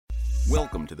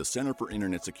Welcome to the Center for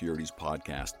Internet Security's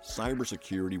podcast,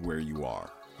 Cybersecurity Where You Are.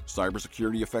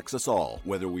 Cybersecurity affects us all,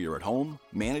 whether we are at home,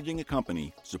 managing a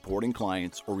company, supporting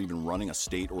clients, or even running a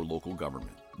state or local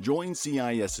government. Join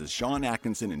CIS's Sean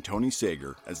Atkinson and Tony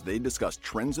Sager as they discuss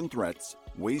trends and threats,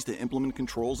 ways to implement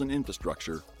controls and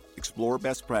infrastructure, explore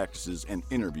best practices, and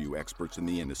interview experts in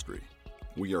the industry.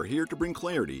 We are here to bring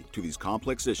clarity to these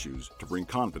complex issues to bring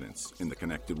confidence in the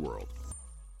connected world.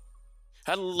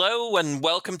 Hello and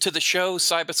welcome to the show,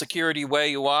 Cybersecurity Where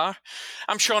You Are.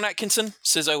 I'm Sean Atkinson,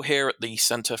 CISO here at the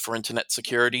Center for Internet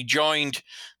Security, joined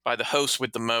by the host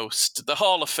with the most, the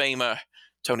Hall of Famer,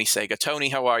 Tony Sager. Tony,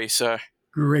 how are you, sir?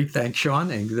 Great, thanks, Sean,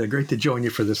 and great to join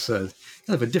you for this kind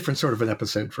of a different sort of an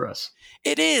episode for us.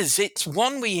 It is. It's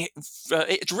one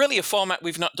it's really a format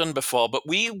we've not done before, but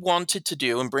we wanted to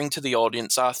do and bring to the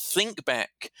audience our think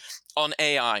back on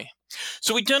AI.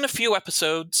 So we've done a few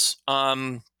episodes.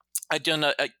 I've done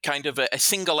a kind of a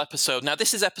single episode. Now,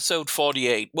 this is episode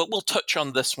 48. We'll touch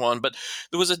on this one, but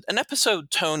there was an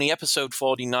episode, Tony, episode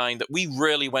 49, that we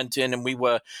really went in and we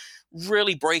were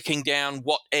really breaking down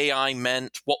what AI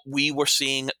meant, what we were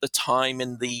seeing at the time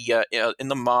in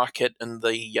the market and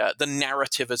the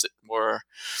narrative, as it were.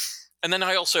 And then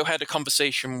I also had a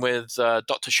conversation with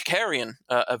Dr. Shakarian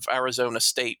of Arizona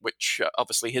State, which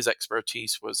obviously his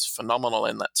expertise was phenomenal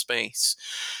in that space.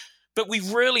 But we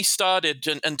really started,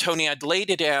 and Tony, I'd laid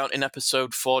it out in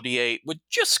episode 48, with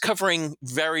just covering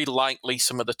very lightly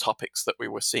some of the topics that we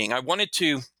were seeing. I wanted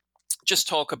to just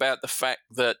talk about the fact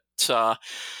that, I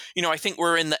think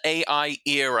we're in the AI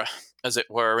era, as it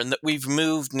were, and that we've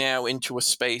moved now into a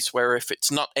space where if it's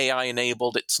not AI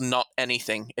enabled, it's not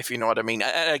anything, if you know what I mean.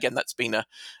 Again, that's been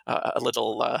a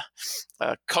little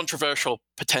controversial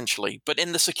potentially. But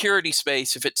in the security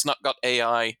space, if it's not got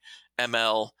AI,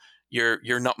 ML,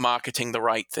 you're not marketing the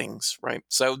right things, right?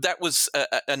 So that was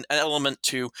an element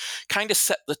to kind of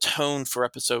set the tone for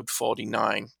episode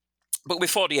 49. But with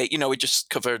 48, we just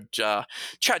covered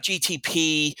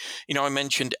ChatGTP. I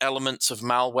mentioned elements of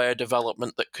malware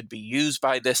development that could be used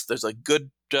by this. There's a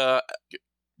good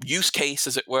use case,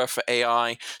 as it were, for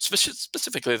AI,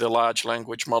 specifically the large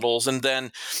language models. And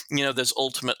then, there's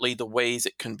ultimately the ways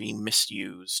it can be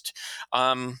misused.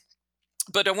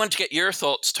 But I wanted to get your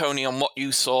thoughts, Tony, on what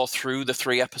you saw through the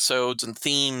 3 episodes and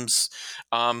themes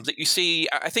that you see,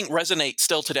 I think, resonate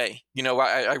still today.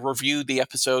 I reviewed the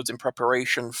episodes in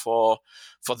preparation for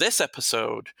this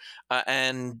episode,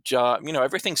 and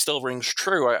everything still rings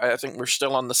true. I think we're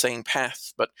still on the same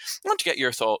path, but I want to get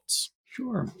your thoughts.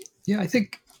 Sure. Yeah, I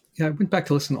think I went back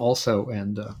to listen also,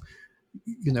 and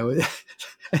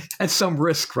at some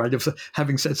risk, right, of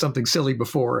having said something silly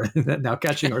before and now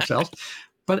catching ourselves.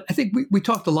 But I think we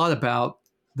talked a lot about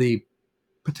the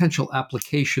potential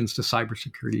applications to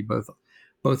cybersecurity,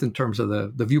 both in terms of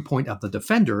the viewpoint of the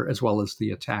defender as well as the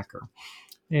attacker.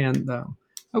 And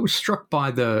I was struck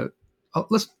by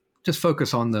let's just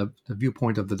focus on the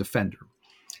viewpoint of the defender.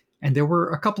 And there were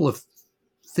a couple of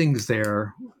things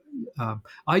there.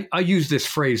 I use this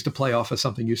phrase to play off of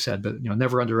something you said, but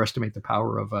never underestimate the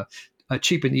power of a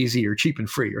cheap and easy or cheap and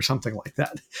free or something like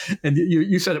that. And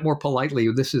you said it more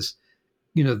politely. This is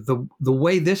the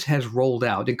way this has rolled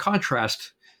out, in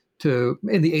contrast to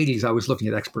in the 80s, I was looking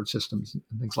at expert systems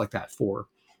and things like that for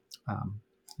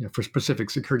specific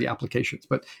security applications.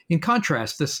 But in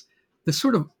contrast, this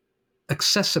sort of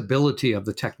accessibility of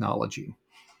the technology,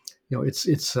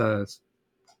 it's a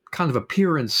kind of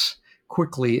appearance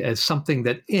quickly as something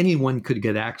that anyone could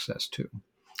get access to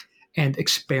and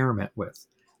experiment with.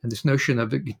 And this notion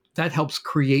of that helps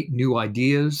create new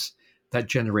ideas, that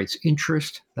generates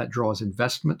interest, that draws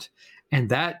investment. And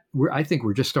that, I think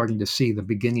we're just starting to see the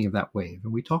beginning of that wave.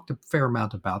 And we talked a fair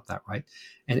amount about that, right?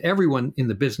 And everyone in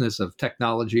the business of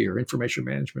technology or information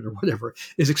management or whatever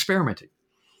is experimenting.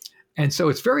 And so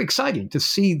it's very exciting to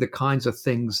see the kinds of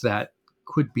things that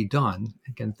could be done.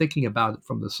 Again, thinking about it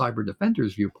from the cyber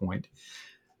defender's viewpoint,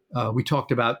 we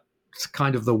talked about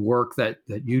kind of the work that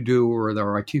you do or that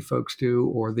our IT folks do,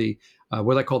 or the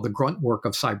what I call the grunt work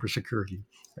of cybersecurity.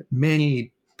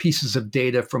 Many pieces of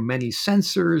data from many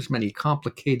sensors, many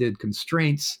complicated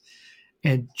constraints,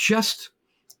 and just,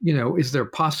 is there a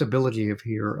possibility of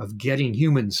getting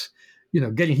humans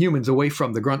away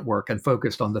from the grunt work and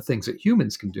focused on the things that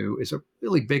humans can do is a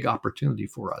really big opportunity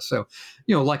for us. So,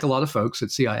 like a lot of folks at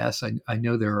CIS, I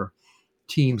know there are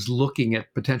teams looking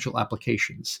at potential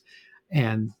applications.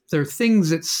 And there are things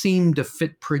that seem to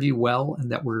fit pretty well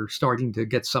and that we're starting to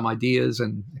get some ideas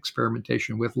and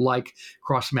experimentation with, like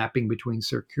cross-mapping between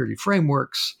security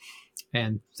frameworks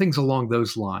and things along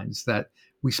those lines that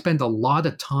we spend a lot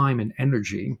of time and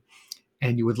energy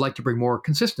and you would like to bring more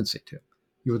consistency to.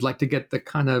 You would like to get the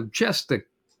kind of just the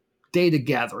data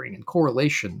gathering and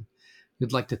correlation.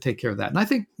 You'd like to take care of that. And I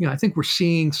think we're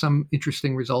seeing some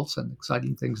interesting results and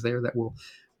exciting things there that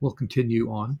will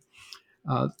continue on.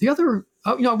 The other,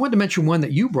 I wanted to mention one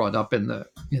that you brought up in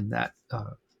that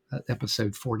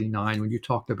episode 49 when you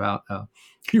talked about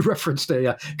you referenced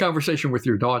a conversation with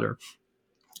your daughter.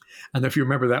 And if you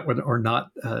remember that one or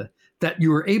not, that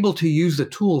you were able to use the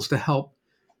tools to help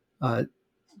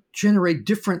generate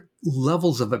different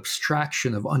levels of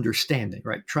abstraction of understanding,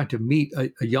 right? Trying to meet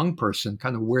a young person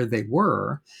kind of where they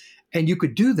were. And you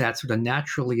could do that sort of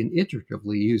naturally and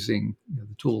iteratively using the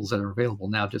tools that are available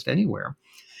now just anywhere.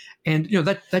 And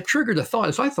that triggered a thought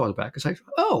as I thought about it, because I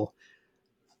thought,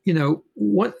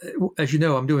 what, as you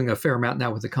know, I'm doing a fair amount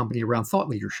now with the company around thought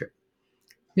leadership.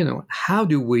 How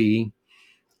do we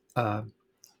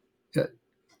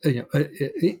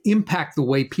impact the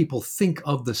way people think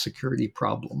of the security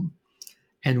problem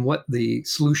and what the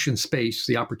solution space,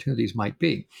 the opportunities might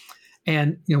be.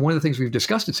 And one of the things we've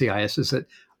discussed at CIS is that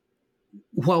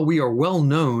while we are well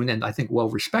known and I think well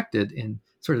respected in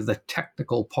sort of the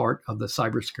technical part of the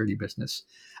cybersecurity business,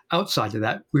 outside of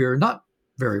that, we are not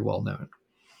very well known.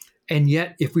 And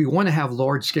yet, if we want to have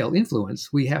large scale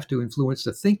influence, we have to influence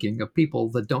the thinking of people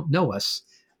that don't know us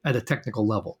at a technical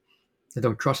level. They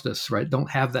don't trust us, right? Don't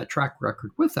have that track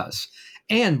record with us.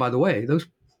 And by the way, those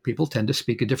people tend to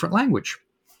speak a different language,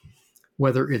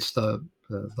 whether it's the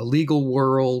legal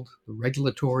world, the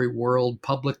regulatory world,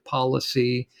 public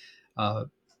policy,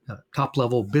 top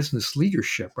level business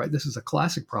leadership, right? This is a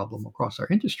classic problem across our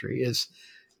industry is,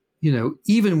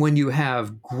 even when you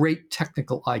have great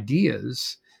technical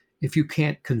ideas, if you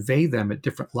can't convey them at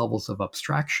different levels of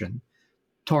abstraction,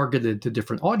 targeted to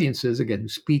different audiences, again, who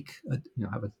speak,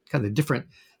 have a kind of different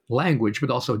language, but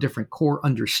also a different core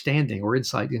understanding or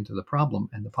insight into the problem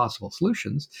and the possible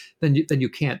solutions, then you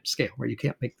can't scale, right? You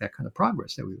can't make that kind of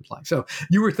progress that we would like. So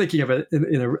you were thinking of it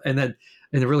in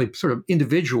a really sort of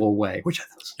individual way, which I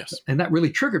thought, yes. And that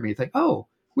really triggered me to think, oh,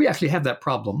 we actually have that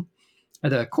problem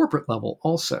at a corporate level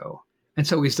also. And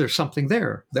so is there something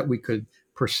there that we could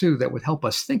pursue that would help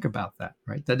us think about that,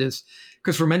 right? That is,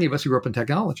 because for many of us who grew up in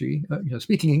technology,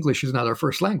 speaking English is not our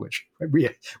first language.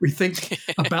 Right? We think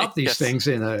about these yes. things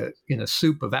in a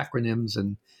soup of acronyms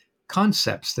and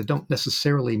concepts that don't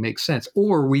necessarily make sense,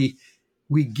 or we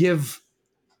give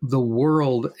the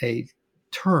world a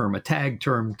tag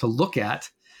term to look at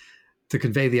to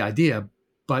convey the idea,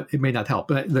 but it may not help.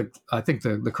 But I think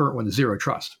the current one is zero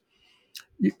trust.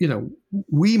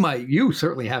 You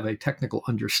certainly have a technical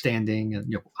understanding,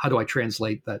 and how do I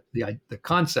translate that the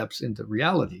concepts into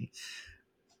reality?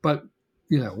 But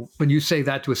when you say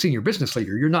that to a senior business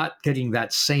leader, you're not getting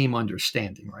that same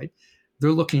understanding, right?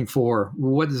 They're looking for,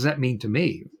 what does that mean to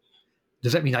me?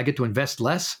 Does that mean I get to invest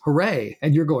less? Hooray!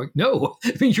 And you're going, no,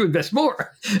 it means you invest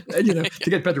more, to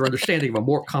get better understanding of a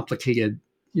more complicated,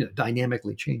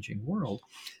 dynamically changing world.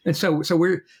 And so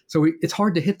it's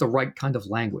hard to hit the right kind of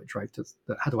language, right?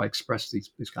 How do I express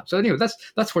these concepts? So anyway,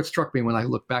 that's what struck me when I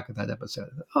look back at that episode.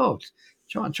 Oh,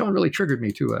 Sean really triggered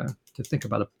me to think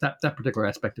about that particular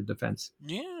aspect of defense.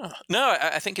 Yeah, no,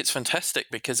 I think it's fantastic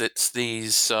because it's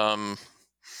these, and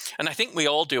I think we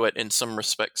all do it in some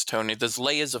respects, Tony. There's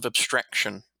layers of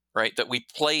abstraction, right, that we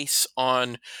place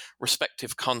on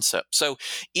respective concepts. So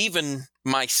even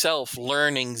myself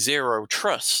learning zero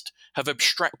trust have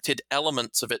abstracted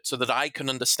elements of it so that I can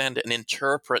understand it and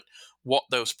interpret what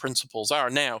those principles are.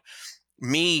 Now,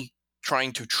 me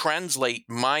trying to translate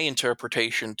my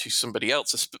interpretation to somebody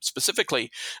else, specifically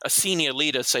a senior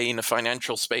leader, say in a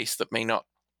financial space that may not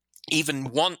even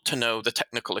want to know the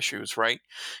technical issues, right?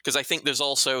 Because I think there's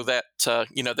also that,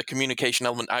 the communication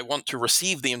element. I want to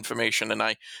receive the information and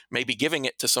I may be giving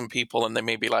it to some people and they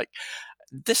may be like,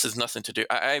 this has nothing to do.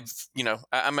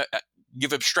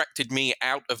 You've abstracted me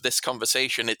out of this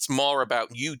conversation. It's more about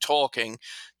you talking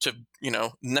to,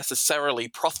 necessarily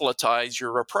proselytize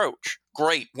your approach.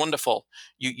 Great, wonderful.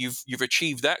 You've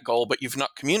achieved that goal, but you've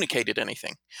not communicated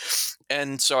anything.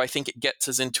 And so I think it gets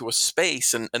us into a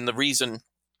space, and the reason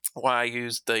why I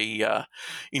used the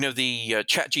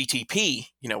Chat GTP,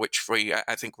 which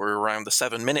I think we're around the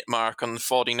 7-minute mark on the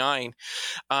 49,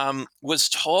 was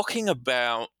talking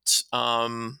about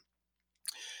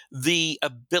the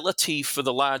ability for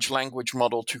the large language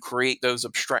model to create those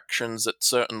abstractions at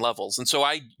certain levels. And so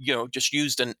I, just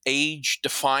used an age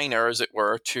definer, as it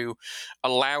were, to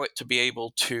allow it to be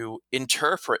able to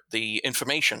interpret the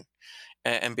information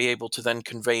and be able to then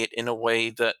convey it in a way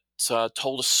that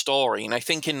told a story. And I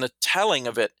think in the telling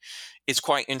of it is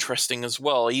quite interesting as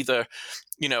well. Either,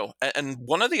 and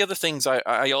one of the other things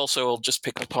I also will just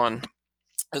pick up on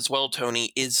as well,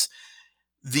 Tony, is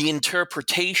the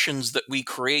interpretations that we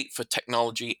create for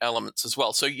technology elements as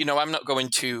well. So, I'm not going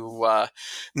to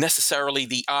necessarily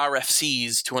the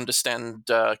RFCs to understand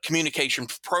communication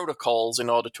protocols in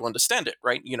order to understand it,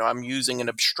 right? I'm using an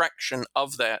abstraction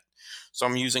of that. So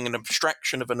I'm using an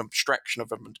abstraction of an abstraction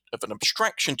of an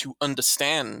abstraction to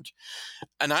understand.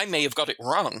 And I may have got it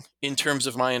wrong in terms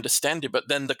of my understanding, but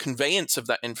then the conveyance of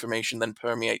that information then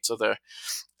permeates other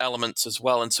elements as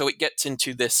well. And so it gets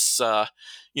into this,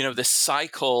 this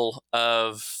cycle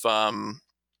of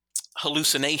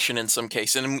hallucination in some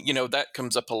cases. And, that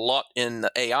comes up a lot in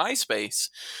the AI space.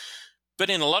 But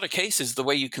in a lot of cases, the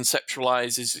way you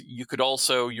conceptualize is you could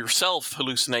also yourself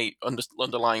hallucinate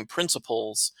underlying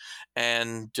principles.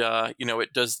 And,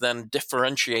 it does then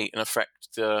differentiate and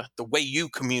affect the way you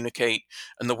communicate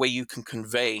and the way you can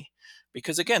convey.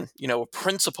 Because again, a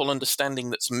principle understanding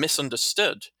that's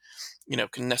misunderstood,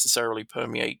 can necessarily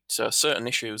permeate certain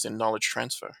issues in knowledge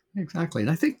transfer. Exactly. And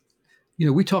I think,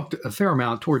 we talked a fair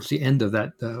amount towards the end of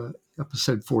that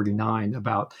episode 49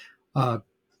 about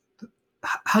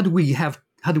how do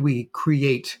we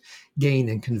create, gain,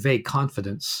 and convey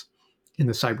confidence in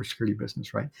the cybersecurity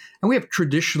business, right? And we have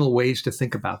traditional ways to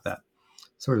think about that,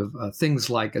 sort of things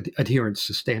like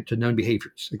adherence to known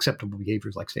behaviors, acceptable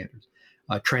behaviors like standards,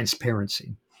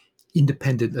 transparency,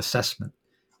 independent assessment,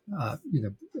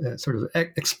 sort of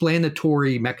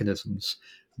explanatory mechanisms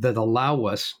that allow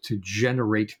us to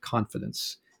generate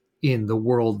confidence in the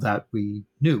world that we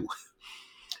knew.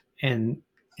 And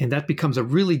that becomes a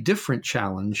really different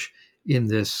challenge in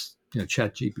this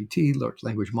Chat GPT, large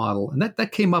language model. And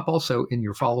that came up also in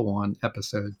your follow-on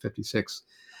episode 56,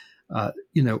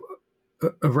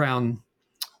 around,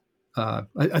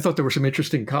 I thought there were some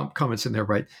interesting comments in there,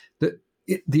 right?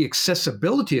 The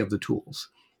accessibility of the tools.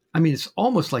 I mean, it's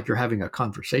almost like you're having a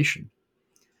conversation.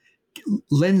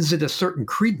 Lends it a certain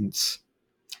credence.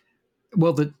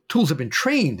 Well, the tools have been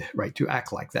trained, right, to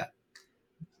act like that.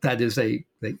 That is, they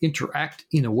interact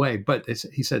in a way, but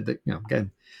he said that,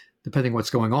 again, depending what's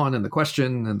going on in the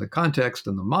question and the context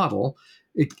and the model,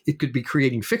 it could be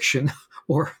creating fiction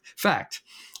or fact.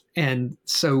 And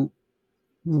so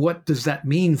what does that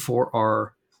mean for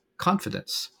our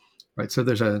confidence, right? So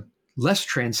there's a less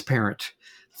transparent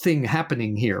thing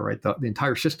happening here, right? The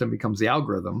entire system becomes the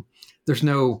algorithm. There's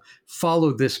no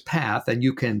follow this path, and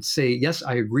you can say, yes,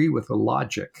 I agree with the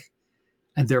logic,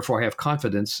 and therefore I have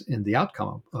confidence in the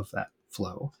outcome of that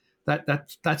flow.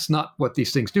 That's not what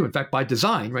these things do. In fact, by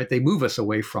design, right, they move us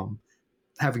away from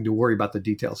having to worry about the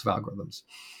details of algorithms.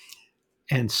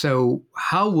 And so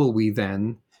how will we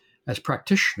then, as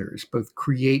practitioners, both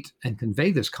create and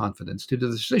convey this confidence to the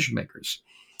decision makers?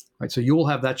 Right, so you will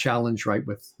have that challenge, right,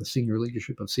 with the senior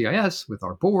leadership of CIS, with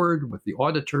our board, with the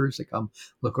auditors that come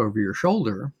look over your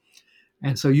shoulder.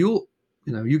 And so you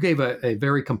gave a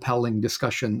very compelling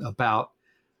discussion about,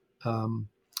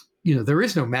 there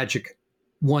is no magic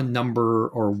one number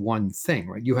or one thing,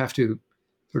 right? You have to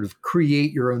sort of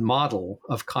create your own model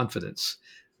of confidence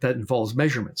that involves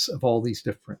measurements of all these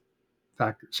different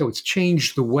factors. So it's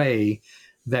changed the way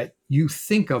that you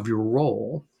think of your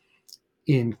role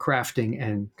in crafting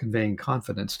and conveying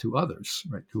confidence to others,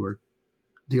 right, who are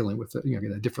dealing with at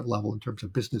a different level in terms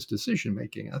of business decision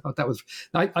making. I thought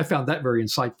I found that very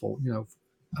insightful,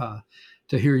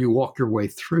 to hear you walk your way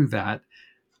through that.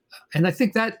 And I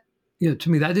think that, to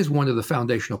me, that is one of the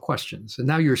foundational questions. And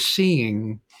now you're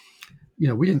seeing,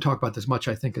 we didn't talk about this much,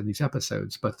 I think, in these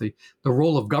episodes, but the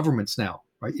role of governments now,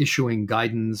 right, issuing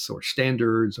guidance or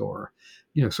standards or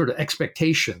sort of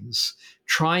expectations,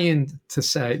 trying to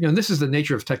say, this is the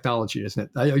nature of technology, isn't it?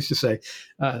 I used to say,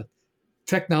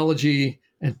 technology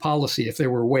and policy, if there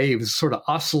were waves, sort of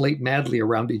oscillate madly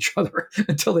around each other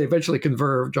until they eventually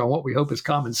converge on what we hope is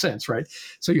common sense, right?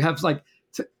 So you have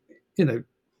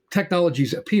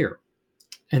technologies appear,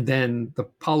 and then the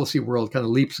policy world kind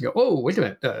of leaps and go, oh, wait a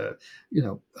minute,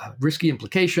 risky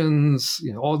implications,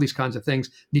 all these kinds of things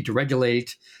need to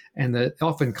regulate. And that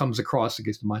often comes across, at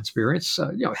least in my experience,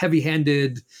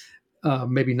 heavy-handed,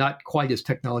 maybe not quite as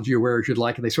technology aware as you'd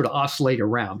like, and they sort of oscillate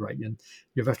around, right? And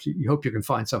you hope you can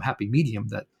find some happy medium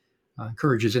that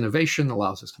encourages innovation,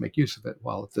 allows us to make use of it,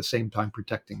 while at the same time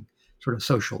protecting sort of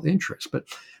social interests. But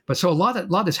so a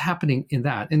lot is happening in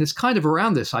that, and it's kind of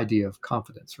around this idea of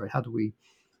confidence, right?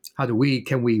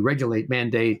 Can we regulate,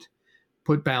 mandate,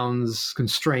 put bounds,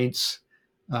 constraints,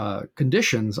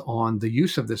 conditions on the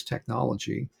use of this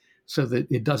technology so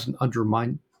that it doesn't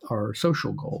undermine our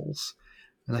social goals?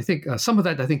 And I think some of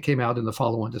that came out in the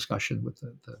follow-on discussion with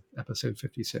the episode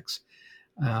 56.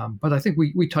 But I think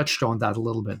we touched on that a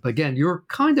little bit. But again, you're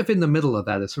kind of in the middle of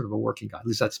that as sort of a working guy. At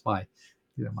least that's my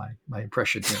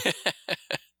impression here.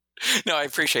 No, I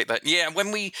appreciate that. Yeah,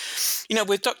 when we,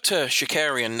 with Dr.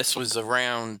 Shakarian, this was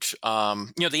around,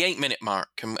 the 8-minute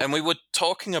mark, and we were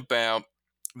talking about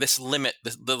this limit,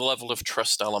 the level of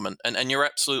trust element, and you're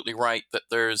absolutely right that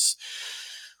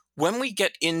when we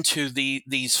get into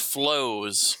these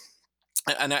flows,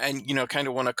 and kind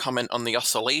of want to comment on the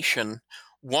oscillation.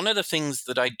 One of the things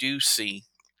that I do see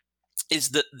is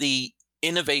that the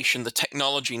innovation, the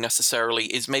technology necessarily,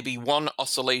 is maybe one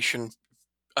oscillation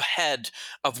ahead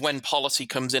of when policy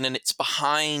comes in, and it's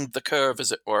behind the curve,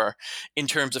 as it were, in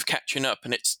terms of catching up,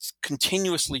 and it's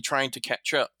continuously trying to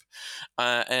catch up.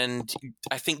 And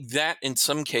I think that in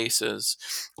some cases,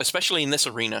 especially in this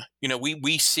arena,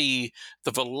 we see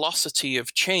the velocity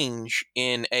of change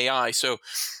in AI. So,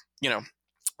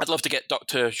 I'd love to get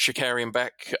Dr. Shakarian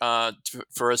back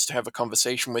for us to have a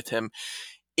conversation with him.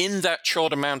 In that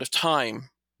short amount of time,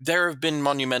 there have been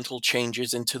monumental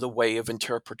changes into the way of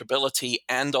interpretability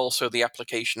and also the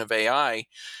application of AI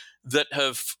that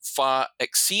have far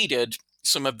exceeded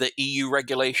some of the EU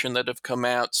regulation that have come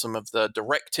out, some of the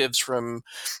directives from,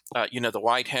 the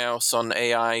White House on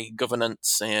AI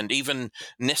governance, and even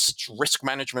NIST's risk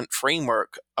management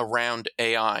framework around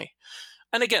AI.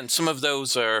 And again, some of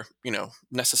those are,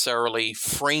 necessarily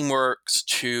frameworks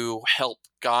to help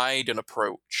guide an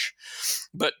approach.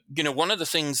 But, one of the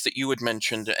things that you had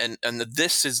mentioned, and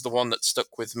this is the one that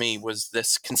stuck with me, was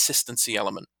this consistency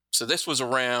element. So this was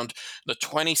around the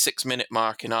 26-minute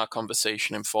mark in our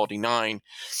conversation in 49.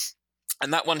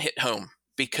 And that one hit home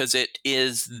because it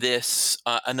is this,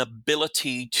 an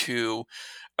ability to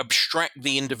abstract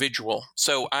the individual.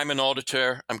 So I'm an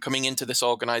auditor. I'm coming into this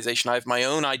organization. I have my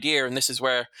own idea. And this is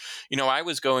where, I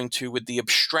was going to with the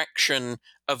abstraction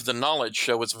of the knowledge.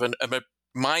 So as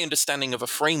my understanding of a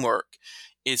framework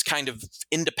is kind of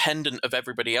independent of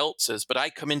everybody else's. But I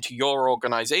come into your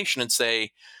organization and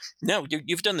say, no,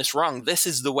 you've done this wrong. This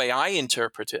is the way I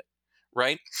interpret it.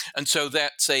 Right. And so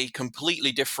that's a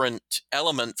completely different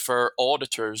element for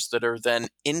auditors that are then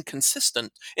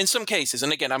inconsistent in some cases.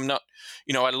 And again, I'm not,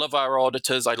 I love our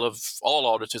auditors. I love all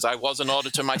auditors. I was an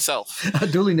auditor myself.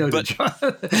 Duly noted.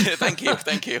 Thank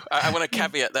you. I want to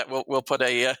caveat that we'll put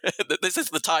this is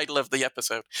the title of the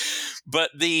episode.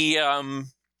 But the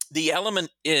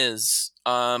element is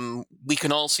we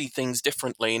can all see things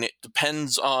differently, and it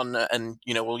depends on, and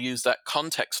we'll use that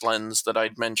context lens that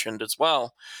I'd mentioned as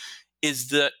well, is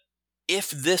that if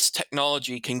this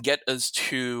technology can get us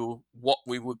to what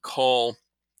we would call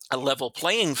a level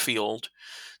playing field,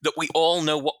 that we all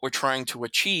know what we're trying to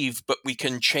achieve, but we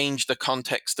can change the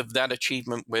context of that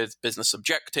achievement with business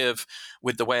objective,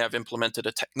 with the way I've implemented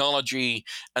a technology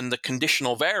and the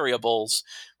conditional variables,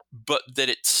 but that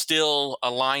it's still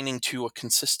aligning to a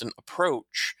consistent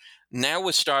approach. Now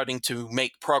we're starting to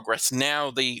make progress. Now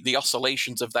the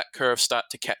oscillations of that curve start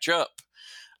to catch up.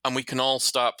 And we can all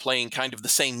start playing kind of the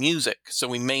same music. So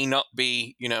we may not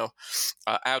be,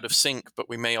 out of sync, but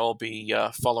we may all be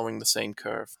following the same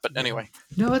curve. But anyway.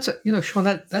 No, that's, Sean,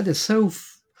 that is so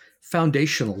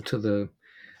foundational to the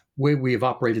way we have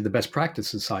operated the best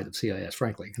practices side of CIS,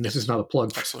 frankly. And this is not a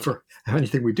plug for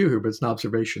anything we do here, but it's an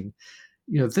observation.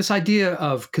 This idea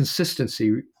of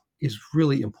consistency is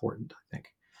really important, I think.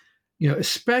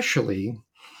 Especially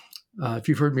if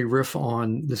you've heard me riff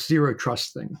on the zero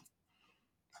trust thing.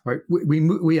 Right,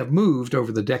 we have moved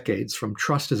over the decades from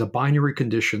trust as a binary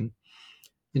condition.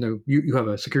 You have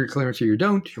a security clearance or you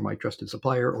don't. You're my trusted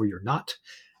supplier or you're not.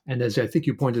 And as I think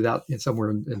you pointed out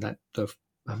somewhere in that the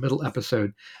middle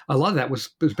episode, a lot of that was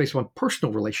based on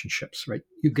personal relationships. Right,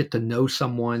 you get to know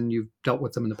someone, you've dealt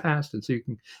with them in the past, and so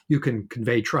you can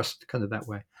convey trust kind of that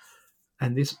way.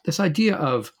 And this idea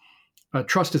of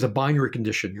trust is a binary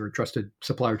condition. You're a trusted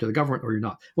supplier to the government or you're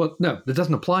not. Well, no, that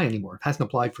doesn't apply anymore. It hasn't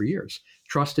applied for years.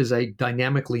 Trust is a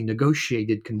dynamically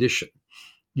negotiated condition.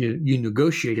 You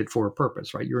negotiate it for a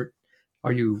purpose, right?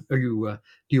 Do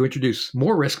you introduce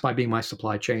more risk by being my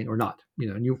supply chain or not?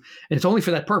 And it's only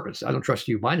for that purpose. I don't trust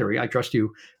you binary. I trust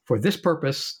you for this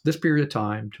purpose, this period of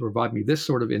time, to provide me this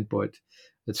sort of input,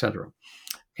 et cetera.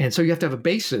 And so you have to have a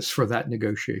basis for that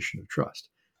negotiation of trust.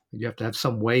 You have to have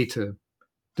some way to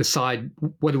decide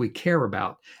what do we care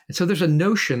about. And so there's a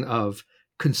notion of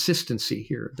consistency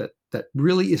here that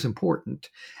really is important.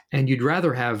 And you'd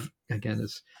rather have, again,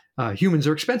 as humans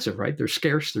are expensive, right? They're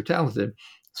scarce, they're talented.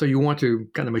 So you want to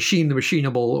kind of machine the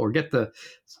machinable or get the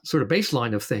sort of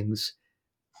baseline of things,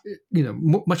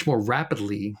 much more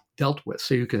rapidly dealt with.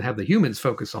 So you can have the humans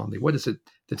focus on what is it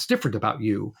that's different about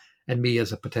you and me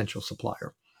as a potential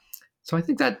supplier. So I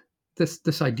think that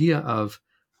this idea of,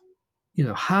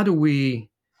 how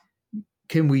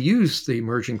can we use the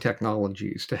emerging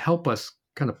technologies to help us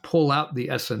kind of pull out the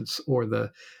essence or the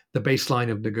the baseline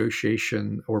of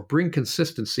negotiation or bring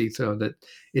consistency so that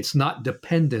it's not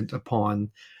dependent upon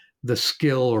the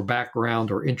skill or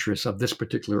background or interests of this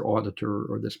particular auditor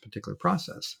or this particular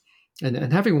process.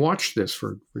 And having watched this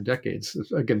for decades,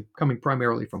 again, coming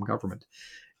primarily from government,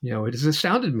 it has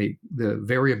astounded me, the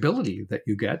variability that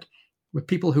you get with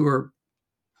people who are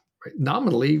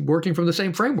nominally working from the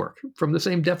same framework, from the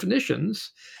same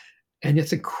definitions. And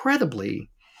it's incredibly,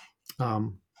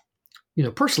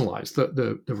 personalized,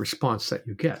 the response that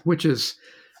you get, which is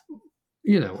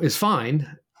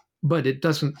fine, but it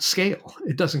doesn't scale,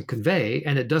 it doesn't convey,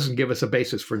 and it doesn't give us a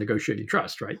basis for negotiating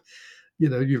trust, right?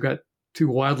 You've got two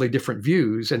wildly different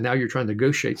views, and now you're trying to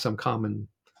negotiate some common,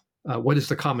 what is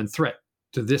the common threat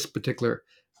to this particular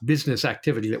business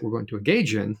activity that we're going to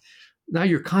engage in. Now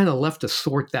you're kind of left to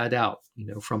sort that out,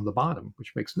 from the bottom,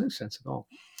 which makes no sense at all.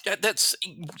 Yeah, that's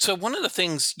so one of the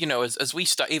things, as we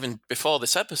start, even before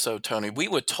this episode, Tony, we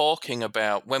were talking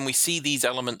about when we see these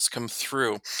elements come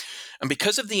through. And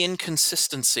because of the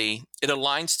inconsistency, it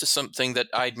aligns to something that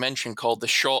I'd mentioned called the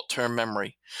short-term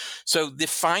memory. So the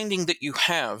finding that you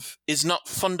have is not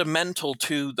fundamental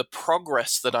to the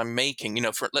progress that I'm making.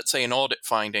 For, let's say, an audit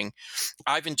finding,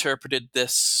 I've interpreted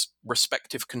this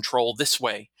respective control this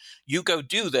way. You go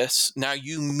do this. Now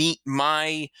you meet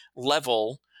my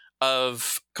level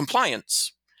of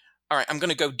compliance. All right, I'm going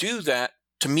to go do that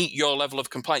to meet your level of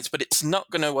compliance, but it's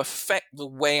not going to affect the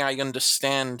way I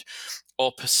understand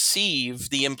or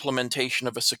perceive the implementation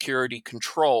of a security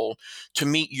control to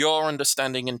meet your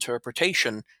understanding,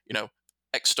 interpretation,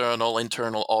 external,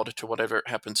 internal audit, or whatever it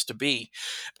happens to be.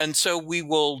 And so we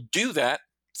will do that,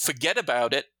 forget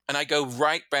about it, and I go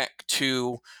right back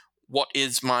to what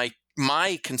is my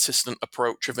consistent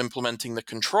approach of implementing the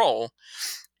control,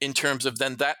 in terms of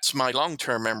then that's my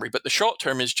long-term memory. But the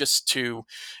short-term is just to,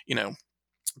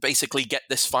 basically get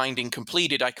this finding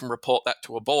completed. I can report that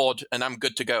to a board and I'm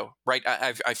good to go, right?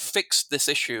 I've fixed this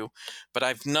issue, but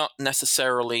I've not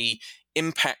necessarily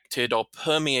impacted or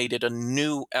permeated a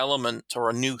new element or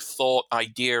a new thought,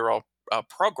 idea, or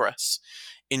progress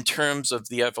in terms of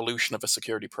the evolution of a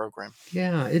security program.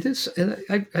 Yeah, it is. And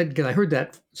I heard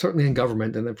that certainly in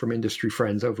government and then from industry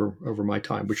friends over my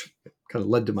time, which kind of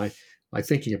led to my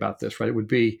thinking about this, right? It would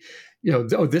be,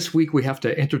 this week we have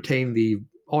to entertain the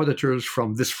auditors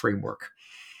from this framework.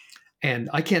 And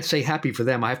I can't say happy for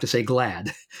them. I have to say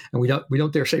glad. And we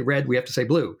don't dare say red. We have to say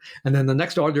blue. And then the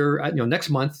next auditor, next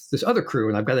month, this other crew,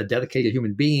 and I've got a dedicated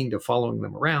human being to following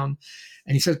them around.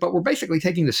 And he says, but we're basically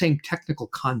taking the same technical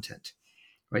content,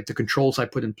 right? The controls I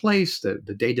put in place,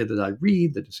 the data that I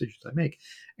read, the decisions I make.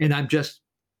 And I'm just,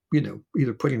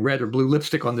 either putting red or blue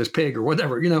lipstick on this pig or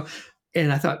whatever,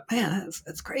 And I thought, man,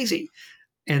 that's crazy.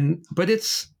 But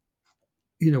it's,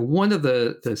 one of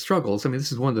the struggles. I mean,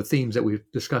 this is one of the themes that we've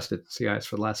discussed at CIS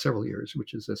for the last several years,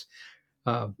 which is this.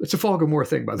 It's a fog of war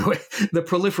thing, by the way. The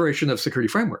proliferation of security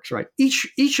frameworks, right?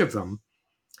 Each of them,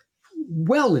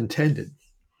 well intended,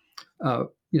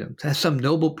 has some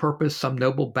noble purpose, some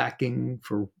noble backing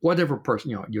for whatever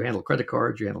person. You handle credit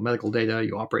cards, you handle medical data,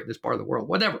 you operate in this part of the world,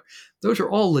 whatever. Those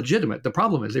are all legitimate. The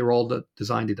problem is they were all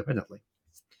designed independently.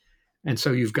 And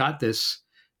so you've got this,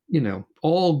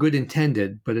 all good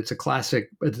intended, but it's a classic,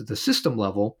 but at the system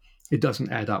level, it doesn't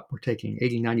add up. We're taking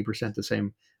 80, 90% the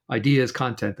same ideas,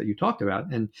 content that you talked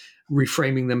about, and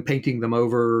reframing them, painting them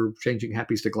over, changing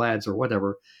happies to glads or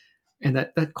whatever. And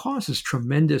that causes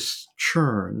tremendous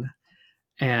churn.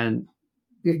 And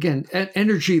again,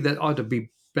 energy that ought to be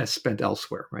best spent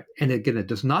elsewhere, right? And again, it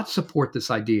does not support this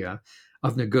idea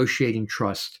of negotiating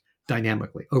trust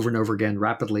dynamically over and over again,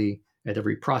 rapidly, at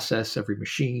every process, every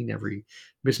machine, every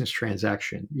business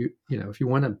transaction. If you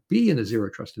want to be in a zero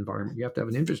trust environment, you have to have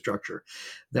an infrastructure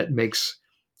that makes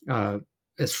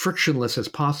as frictionless as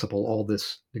possible all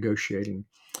this negotiating.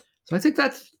 So I think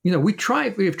that's, we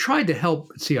have tried to help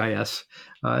CIS.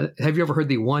 Have you ever heard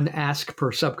the one ask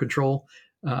per subcontrol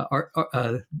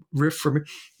riff from,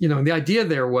 and the idea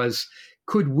there was,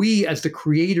 could we, as the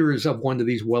creators of one of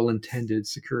these well-intended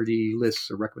security lists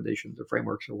or recommendations or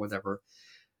frameworks or whatever,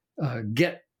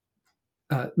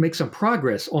 make some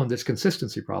progress on this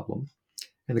consistency problem?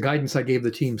 And the guidance I gave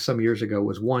the team some years ago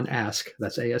was one ask,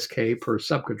 that's ASK per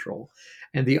subcontrol.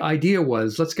 And the idea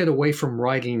was, let's get away from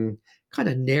writing kind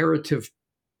of narrative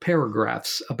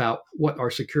paragraphs about what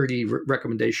our security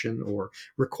recommendation or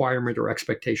requirement or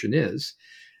expectation is,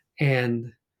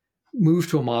 and move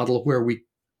to a model where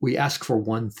we ask for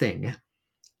one thing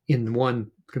in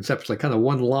one, conceptually, kind of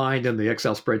one line in the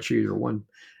Excel spreadsheet or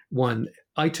one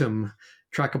item,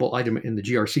 trackable item in the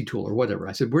GRC tool or whatever.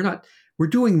 I said, we're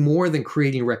doing more than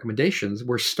creating recommendations.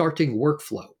 We're starting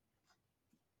workflow.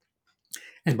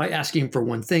 And by asking for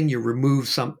one thing, you remove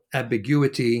some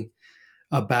ambiguity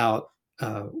about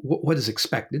what is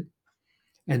expected.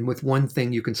 And with one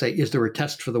thing, you can say, is there a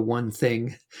test for the one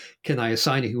thing? Can I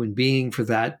assign a human being for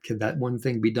that? Can that one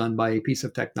thing be done by a piece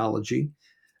of technology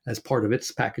as part of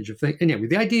its package of things? Anyway,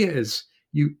 the idea is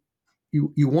you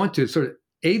want to sort of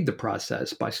aid the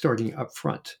process by starting up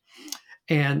front.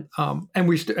 And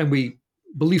we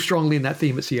believe strongly in that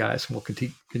theme at CIS, and we'll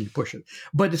continue to push it.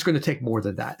 But it's going to take more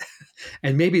than that.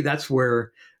 And maybe that's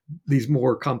where these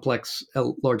more complex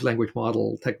large language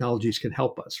model technologies can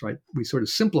help us, right? We sort of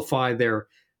simplify their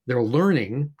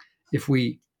learning if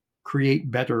we create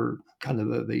better kind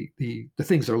of the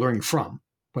things they're learning from,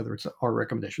 whether it's our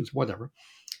recommendations, whatever.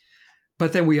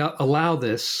 But then we allow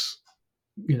this,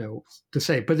 to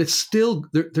say, but it's still,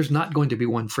 there's not going to be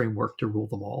one framework to rule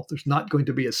them all. There's not going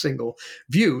to be a single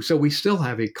view. So we still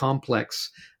have a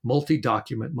complex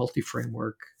multi-document,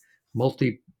 multi-framework,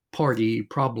 multi-party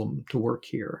problem to work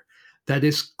here. That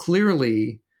is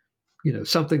clearly,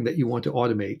 something that you want to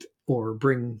automate or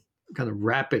bring kind of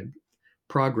rapid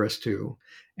progress to,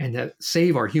 and that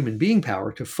save our human being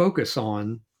power to focus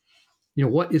on,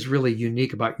 what is really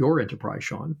unique about your enterprise,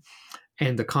 Sean,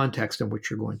 and the context in which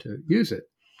you're going to use it.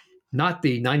 Not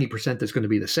the 90% that's going to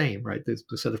be the same, right?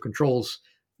 The set of controls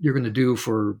you're going to do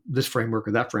for this framework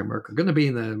or that framework are going to be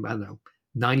in the,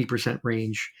 90%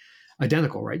 range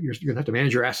identical, right? You're going to have to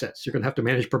manage your assets. You're going to have to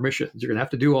manage permissions. You're going to have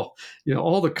to do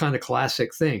all the kind of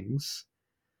classic things.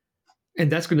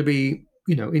 And that's going to be,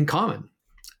 in common.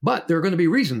 But there are going to be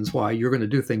reasons why you're going to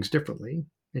do things differently.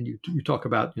 And you talk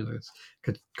about,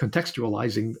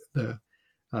 contextualizing the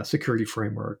security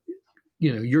framework.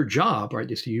 Your job,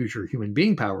 right, is to use your human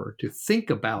being power to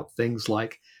think about things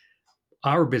like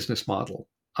our business model,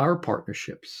 our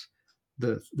partnerships,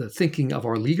 the thinking of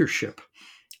our leadership,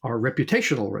 our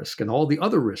reputational risk, and all the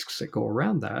other risks that go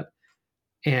around that,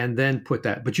 and then put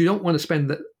that. But you don't want to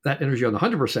spend that energy on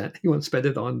 100%. You want to spend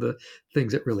it on the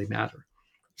things that really matter.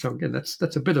 So again,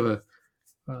 that's a bit of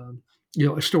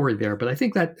a story there. But I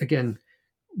think that, again,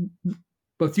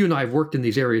 both you and I have worked in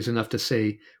these areas enough to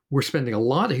say we're spending a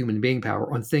lot of human being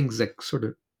power on things that sort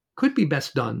of could be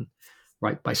best done,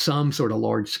 right, by some sort of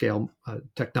large scale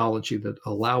technology that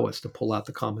allow us to pull out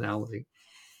the commonality.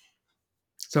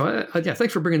 So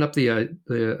thanks for bringing up the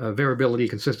variability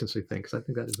consistency thing, because I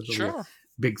think that is a really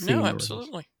big theme. No,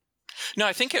 absolutely. No,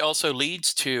 I think it also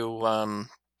leads to,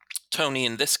 Tony,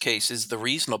 in this case, is the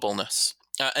reasonableness.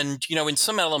 And, in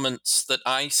some elements that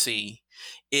I see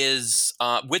is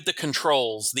with the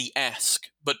controls, the ask,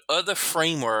 but other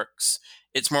frameworks,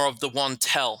 it's more of the one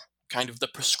tell, kind of the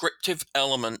prescriptive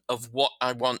element of what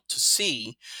I want to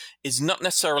see is not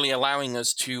necessarily allowing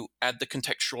us to add the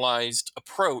contextualized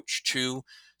approach to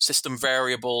system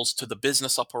variables, to the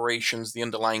business operations, the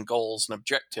underlying goals and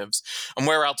objectives. And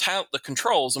where I'll tout the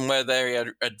controls and where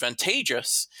they're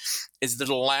advantageous is that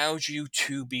it allows you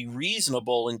to be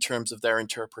reasonable in terms of their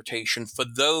interpretation for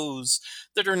those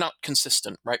that are not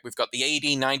consistent, right? We've got the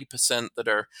 80, 90% that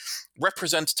are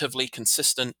representatively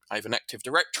consistent. I have an Active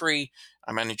Directory.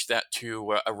 I manage that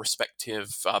to a respective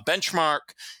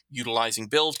benchmark, utilizing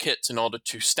build kits in order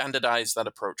to standardize that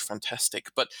approach. Fantastic.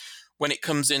 But when it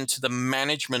comes into the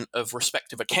management of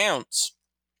respective accounts,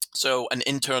 so an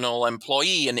internal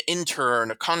employee, an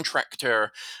intern, a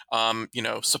contractor,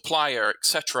 supplier,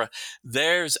 etc.,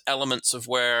 there's elements of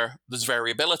where there's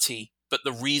variability, but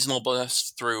the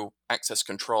reasonableness through access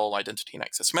control, identity and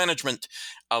access management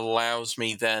allows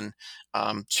me then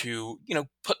to,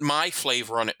 put my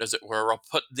flavor on it, as it were, or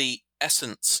put the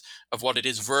essence of what it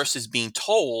is versus being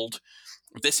told,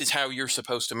 this is how you're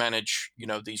supposed to manage,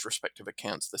 these respective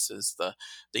accounts. This is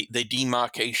the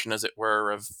demarcation, as it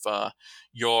were, of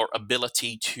your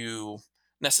ability to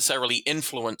necessarily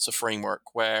influence a framework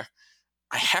where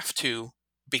I have to,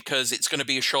 because it's going to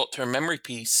be a short-term memory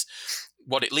piece.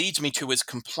 What it leads me to is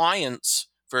compliance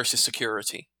versus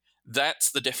security. That's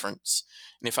the difference.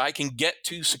 And if I can get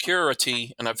to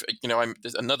security, and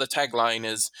another tagline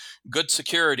is good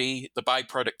security, the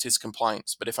byproduct is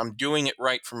compliance. But if I'm doing it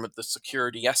right from the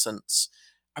security essence,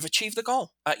 I've achieved the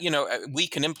goal. We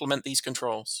can implement these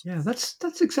controls. Yeah,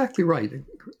 that's exactly right.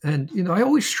 And, I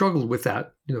always struggled with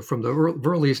that, from the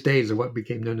earliest days of what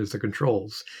became known as the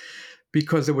controls,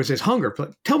 because there was this hunger,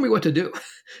 tell me what to do,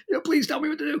 please tell me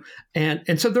what to do.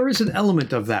 And so there is an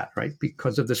element of that, right?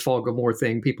 Because of this fog of war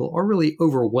thing, people are really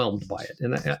overwhelmed by it.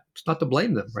 And it's not to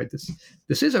blame them, right?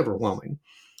 This is overwhelming.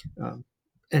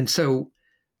 And so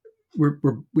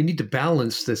we need to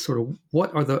balance this sort of,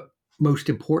 what are the most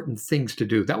important things to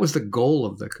do? That was the goal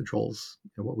of the controls,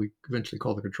 what we eventually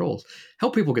call the controls,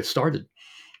 help people get started.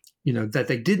 that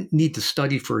they didn't need to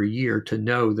study for a year to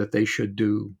know that they should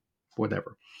do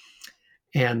whatever.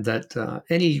 And that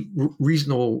any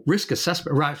reasonable risk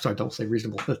assessment, sorry, don't say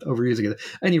reasonable, overusing it,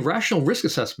 any rational risk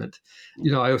assessment,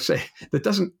 I would say that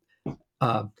doesn't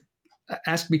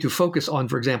ask me to focus on,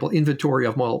 for example, inventory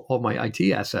of all my IT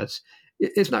assets,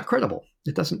 it's not credible.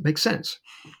 It doesn't make sense.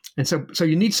 And so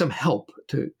you need some help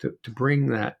to bring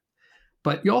that.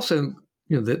 But you also,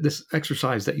 this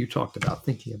exercise that you talked about,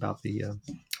 thinking about the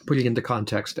putting into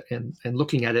context and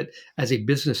looking at it as a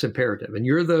business imperative, and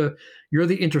you're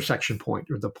the intersection point,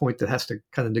 or the point that has to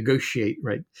kind of negotiate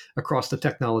right across the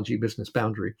technology business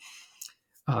boundary,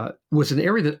 was an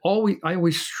area that I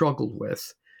always struggled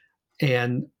with.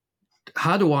 And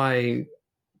how do I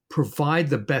provide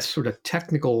the best sort of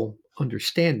technical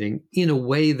understanding in a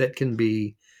way that can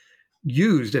be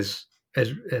used as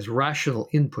rational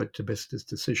input to business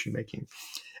decision making?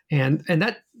 And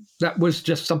that was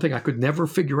just something I could never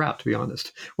figure out, to be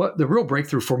honest. What the real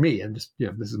breakthrough for me, and just,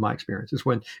 this is my experience, is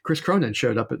when Chris Cronin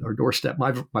showed up at our doorstep,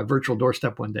 my virtual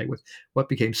doorstep one day, with what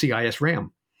became CIS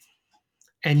RAM.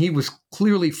 And he was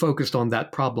clearly focused on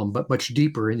that problem, but much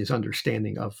deeper in his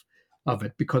understanding of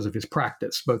it because of his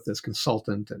practice, both as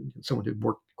consultant and someone who'd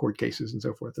worked court cases and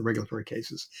so forth, the regulatory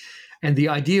cases. And the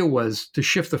idea was to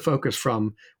shift the focus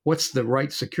from what's the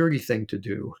right security thing to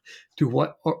do to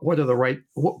what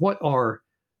are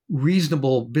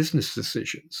reasonable business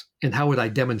decisions, and how would I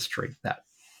demonstrate that?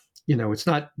 It's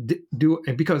not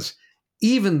and because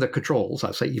even the controls,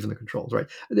 right?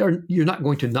 You're not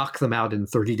going to knock them out in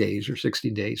 30 days or 60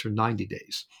 days or 90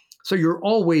 days. So you're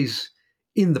always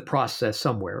in the process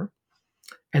somewhere.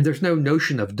 And there's no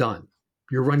notion of done.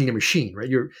 You're running a machine, right?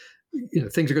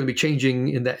 Things are going to be changing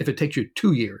in that. If it takes you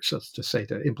 2 years, let's just say,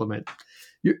 to implement,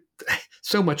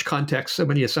 so much context, so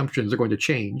many assumptions are going to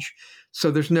change.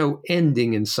 So there's no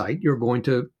ending in sight. You're going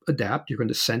to adapt. You're going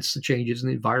to sense the changes in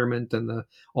the environment and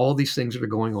all these things that are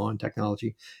going on in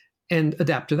technology, and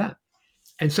adapt to that.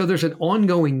 And so there's an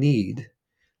ongoing need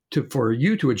for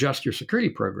you to adjust your security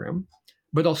program,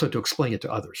 but also to explain it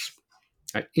to others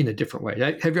in a different way.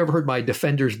 Have you ever heard my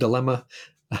Defender's Dilemma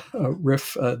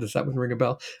riff? Does that one ring a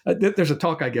bell? There's a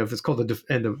talk I give. It's called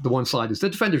the one slide is the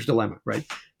Defender's Dilemma, right?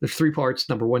 There's 3 parts.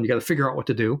 Number 1, you got to figure out what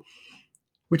to do,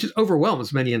 which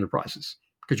overwhelms many enterprises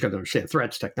because you got to understand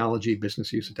threats, technology,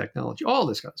 business use of technology, all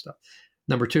this kind of stuff.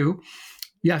 Number 2,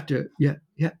 you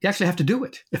actually have to do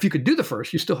it. If you could do the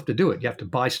first, you still have to do it. You have to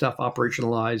buy stuff,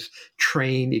 operationalize,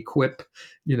 train, equip,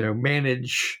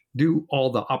 manage, do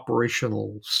all the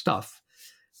operational stuff.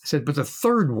 I said, but the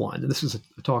third one, and this is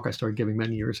a talk I started giving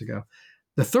many years ago,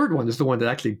 the third one is the one that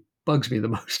actually bugs me the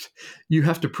most. You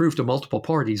have to prove to multiple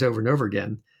parties over and over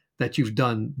again that you've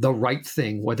done the right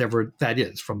thing, whatever that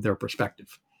is from their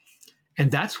perspective. And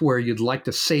that's where you'd like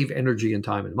to save energy and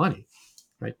time and money,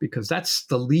 right? Because that's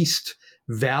the least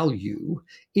value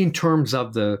in terms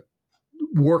of the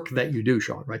work that you do,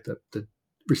 Sean, right? The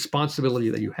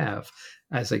responsibility that you have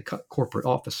as a corporate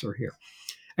officer here.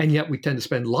 And yet we tend to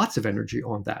spend lots of energy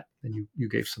on that. And you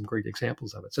gave some great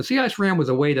examples of it. So CIS RAM was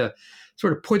a way to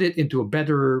sort of put it into a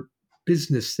better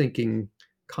business thinking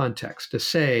context, to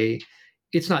say,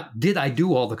 it's not, did I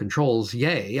do all the controls?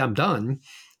 Yay, I'm done.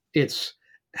 It's,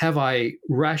 have I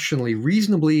rationally,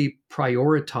 reasonably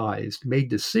prioritized, made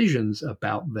decisions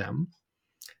about them?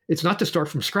 It's not to start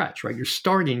from scratch, right? You're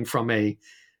starting from a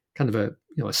kind of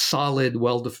a solid,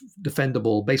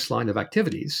 well-defendable baseline of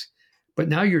activities. But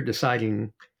now you're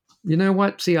deciding,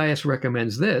 what, CIS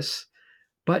recommends this,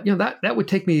 but that would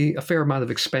take me a fair amount of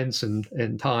expense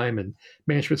and time and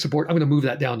management support. I'm going to move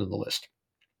that down on the list.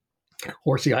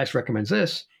 Or CIS recommends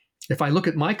this. If I look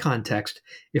at my context,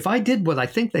 if I did what I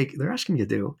think they're asking me to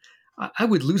do, I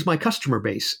would lose my customer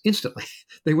base instantly.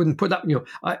 They wouldn't put up,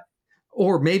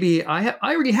 or maybe I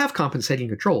already have compensating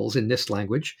controls in this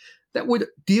language that would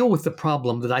deal with the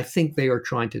problem that I think they are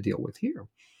trying to deal with here.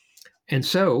 And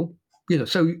so,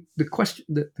 so the question,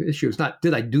 the issue is not,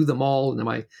 did I do them all and am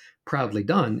I proudly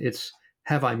done? It's,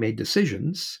 have I made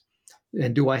decisions,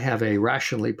 and do I have a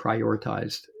rationally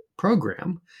prioritized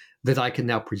program that I can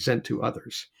now present to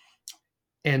others?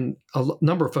 And a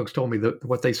number of folks told me that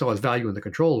what they saw as value in the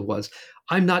controls was,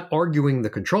 I'm not arguing the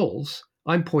controls.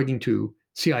 I'm pointing to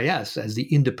CIS as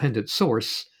the independent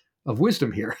source of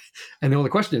wisdom here. And the only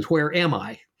question is, where am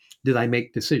I? Did I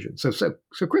make decisions?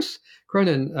 So Chris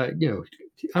Cronin,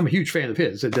 I'm a huge fan of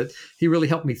his, that he really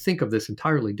helped me think of this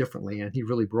entirely differently. And he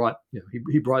really brought,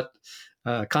 he brought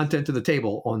content to the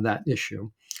table on that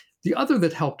issue. The other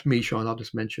that helped me, Sean, I'll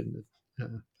just mention, I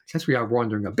guess we are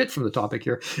wandering a bit from the topic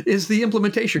here, is the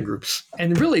implementation groups.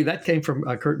 And really that came from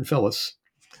Kurt and Phyllis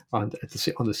on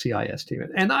the CIS team.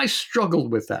 And I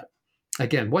struggled with that.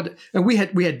 Again, and we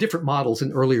had different models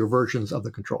in earlier versions of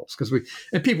the controls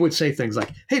and people would say things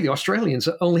like, "Hey, the Australians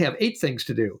only have 8 things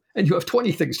to do, and you have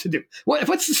 20 things to do.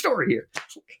 What's the story here?"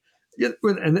 Yeah,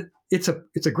 and it's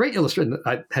a great illustration.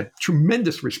 I had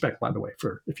tremendous respect, by the way,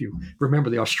 for if you remember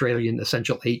the Australian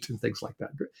Essential 8 and things like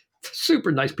that.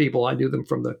 Super nice people. I knew them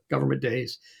from the government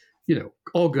days.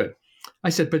 All good. I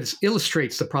said, but it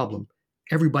illustrates the problem.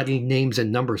 Everybody names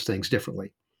and numbers things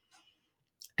differently.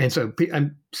 And so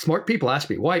smart people ask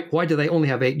me, why do they only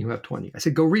have 8 and you have 20? I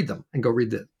said, go read them and go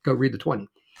read the 20.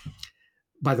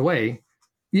 By the way,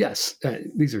 yes,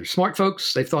 these are smart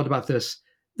folks. They've thought about this.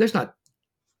 There's not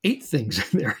 8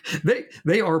 things in there.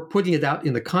 They are putting it out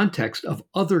in the context of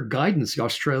other guidance the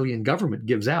Australian government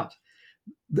gives out.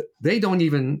 They don't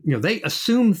even, they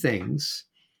assume things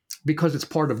because it's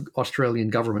part of Australian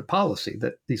government policy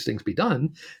that these things be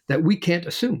done that we can't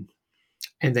assume.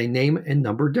 And they name and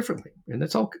number differently. And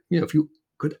that's all, if you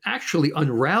could actually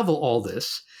unravel all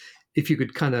this, if you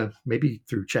could kind of maybe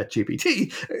through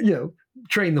ChatGPT,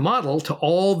 train the model to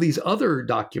all these other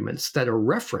documents that are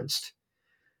referenced,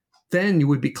 then you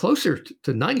would be closer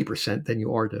to 90% than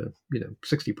you are to,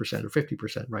 60% or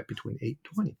 50%, right between 8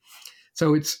 and 20.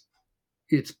 So it's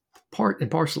part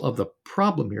and parcel of the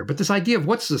problem here. But this idea of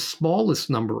what's the smallest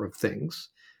number of things,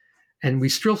 and we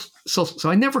still, so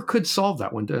I never could solve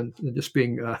that one. Just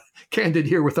being candid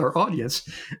here with our audience,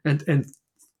 and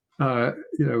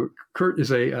Kurt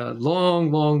is a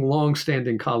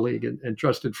long-standing colleague and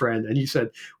trusted friend, and he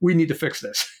said we need to fix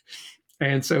this.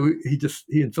 And so he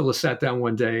and Phyllis sat down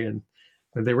one day, and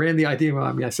they ran the idea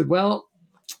by me. I said, well,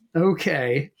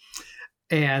 okay,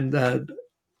 and it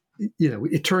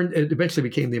eventually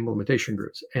became the implementation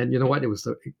groups, and you know what? It was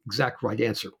the exact right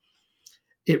answer.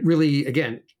 It really,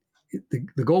 again.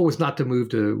 The goal was not to move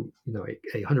to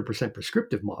a 100%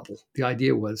 prescriptive model. The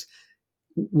idea was,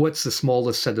 what's the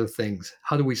smallest set of things?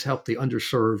 How do we help the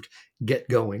underserved get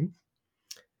going?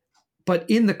 But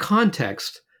in the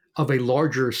context of a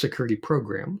larger security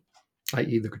program,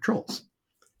 i.e. the controls.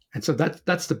 And so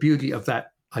that's the beauty of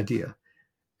that idea.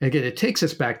 And again, it takes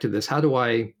us back to this. How do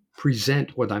I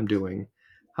present what I'm doing?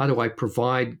 How do I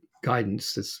provide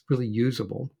guidance that's really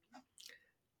usable?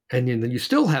 And then you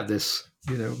still have this,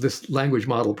 this language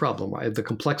model problem, right? The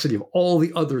complexity of all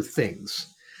the other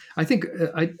things. I think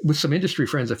with some industry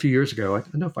friends a few years ago, I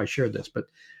don't know if I shared this, but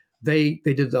they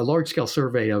did a large scale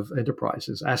survey of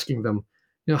enterprises asking them,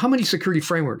 how many security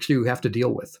frameworks do you have to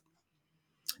deal with?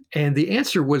 And the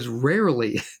answer was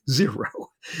rarely 0.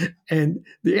 And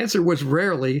the answer was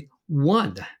rarely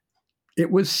 1.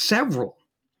 It was several.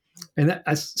 And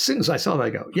as soon as I saw that, I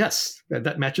go, yes,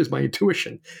 that matches my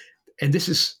intuition. And this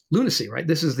is lunacy, right?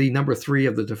 This is the number 3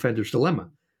 of the defender's dilemma.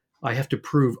 I have to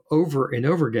prove over and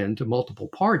over again to multiple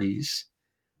parties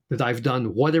that I've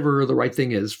done whatever the right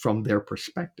thing is from their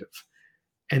perspective.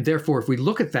 And therefore, if we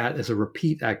look at that as a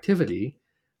repeat activity,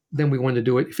 then we want to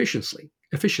do it efficiently.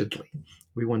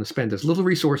 We want to spend as little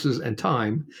resources and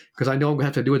time, because I know I'm going to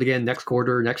have to do it again next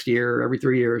quarter, next year, every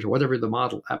 3 years, or whatever the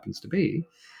model happens to be.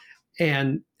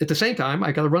 And at the same time,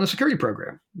 I got to run a security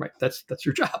program, right? That's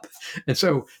your job. And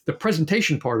so the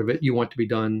presentation part of it, you want to be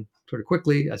done sort of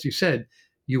quickly. As you said,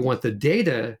 you want the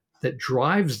data that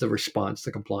drives the response,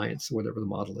 the compliance, whatever the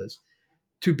model is,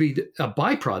 to be a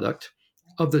byproduct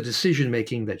of the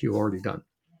decision-making that you've already done.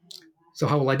 So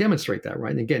how will I demonstrate that,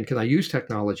 right? And again, can I use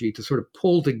technology to sort of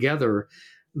pull together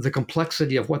the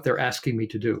complexity of what they're asking me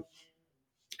to do?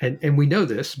 And we know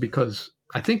this because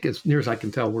I think as near as I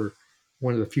can tell, we're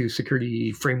one of the few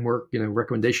security framework,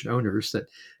 recommendation owners that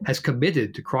has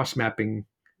committed to cross-mapping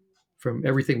from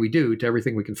everything we do to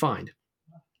everything we can find.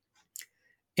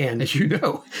 And as you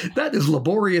know, that is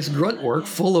laborious grunt work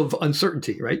full of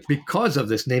uncertainty, right? Because of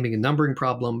this naming and numbering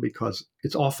problem, because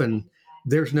it's often,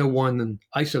 there's no one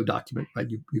ISO document, right?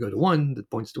 You go to one that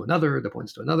points to another, that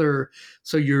points to another.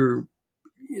 So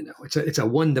it's a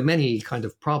one-to-many kind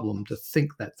of problem to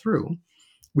think that through.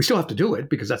 We still have to do it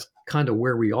because that's kind of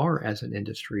where we are as an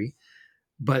industry,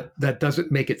 but that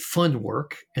doesn't make it fun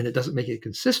work and it doesn't make it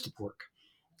consistent work.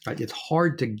 Right? It's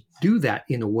hard to do that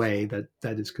in a way that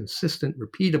is consistent,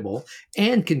 repeatable,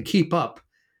 and can keep up.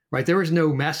 Right? There is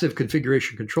no massive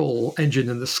configuration control engine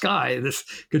in the sky that's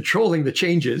controlling the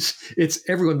changes. It's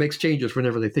everyone makes changes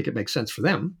whenever they think it makes sense for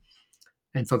them,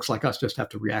 and folks like us just have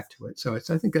to react to it. So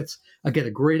I think that's again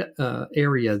a great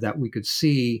area that we could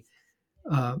see.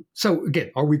 So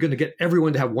again, are we going to get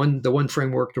everyone to have the one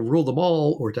framework to rule them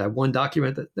all, or to have one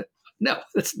document? No,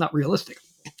 that's not realistic.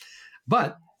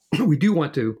 But we do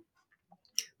want to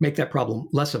make that problem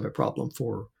less of a problem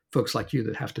for folks like you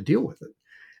that have to deal with it,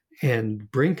 and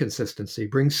bring consistency,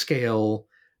 bring scale,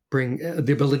 bring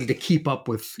the ability to keep up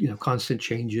with constant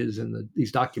changes in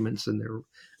these documents and their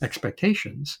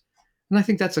expectations. And I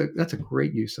think that's a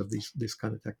great use of this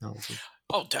kind of technology.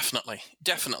 Oh, definitely,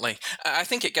 definitely. I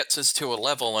think it gets us to a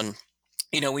level, and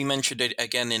we mentioned it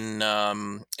again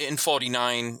in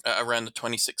 49 around the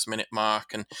 26-minute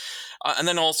mark, and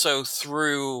then also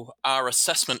through our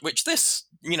assessment, which this,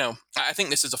 I think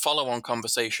this is a follow-on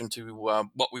conversation to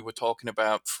what we were talking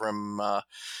about from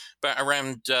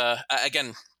around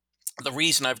again. The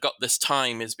reason I've got this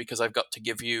time is because I've got to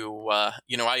give you, I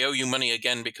owe you money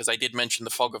again because I did mention the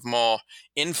fog of More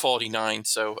in 49.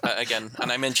 So again,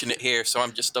 and I mentioned it here, so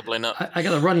I'm just doubling up. I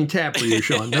got a running tab for you,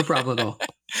 Sean. No problem at all.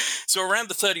 So around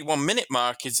the 31-minute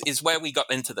mark is where we got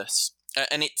into this.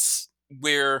 And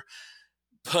we're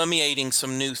permeating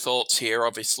some new thoughts here,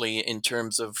 obviously, in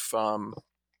terms of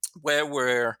where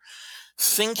we're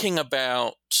thinking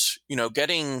about,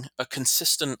 getting a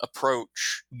consistent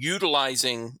approach,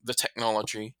 utilizing the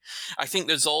technology. I think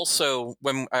there's also,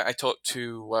 when I talked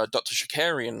to Dr.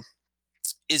 Shakarian,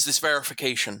 is this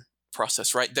verification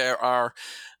process, right? There are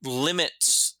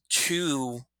limits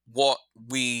to what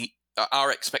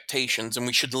our expectations, and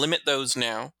we should limit those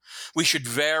now. We should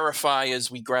verify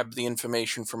as we grab the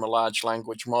information from a large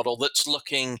language model that's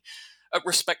looking at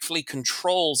respectfully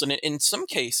controls, and in some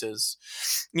cases,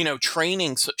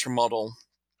 training such a model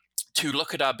to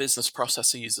look at our business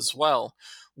processes as well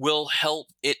will help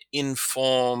it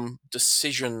inform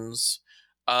decisions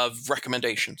of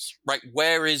recommendations, right?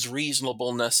 Where is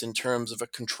reasonableness in terms of a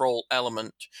control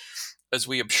element as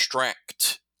we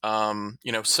abstract,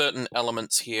 certain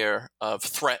elements here of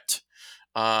threat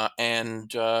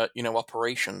and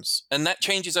operations, and that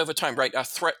changes over time, right? Our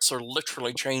threats are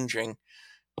literally changing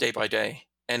day by day.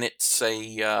 And it's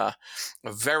a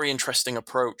very interesting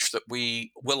approach that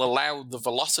we will allow the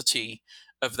velocity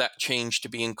of that change to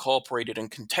be incorporated and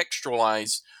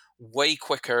contextualized way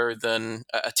quicker than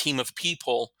a team of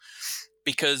people.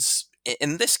 Because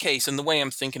in this case, and the way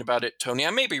I'm thinking about it, Tony,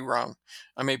 I may be wrong,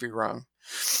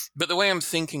 but the way I'm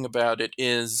thinking about it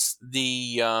is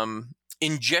the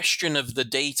ingestion of the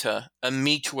data and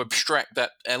me to abstract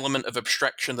that element of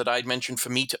abstraction that I'd mentioned for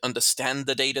me to understand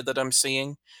the data that I'm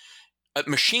seeing. At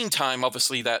machine time,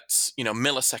 obviously, that's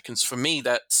milliseconds. For me,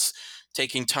 that's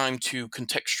taking time to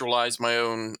contextualize my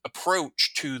own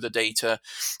approach to the data,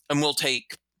 and will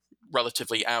take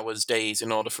relatively hours, days,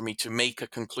 in order for me to make a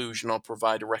conclusion or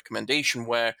provide a recommendation,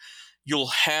 where you'll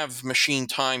have machine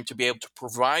time to be able to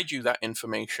provide you that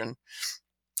information.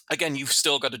 Again, you've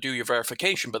still got to do your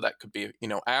verification, but that could be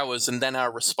hours, and then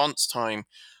our response time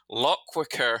a lot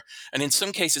quicker. And in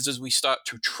some cases, as we start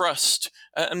to trust,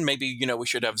 and maybe we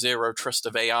should have zero trust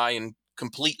of AI and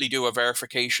completely do a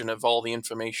verification of all the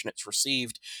information it's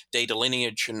received, data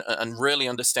lineage, and really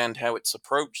understand how it's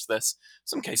approached this. In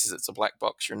some cases, it's a black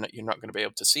box. You're not going to be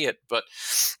able to see it, but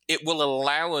it will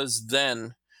allow us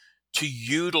then to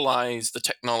utilize the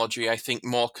technology, I think,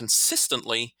 more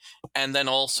consistently, and then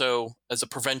also as a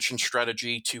prevention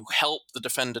strategy to help the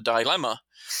defender dilemma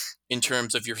in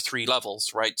terms of your 3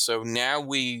 levels, right? So now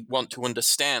we want to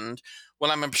understand,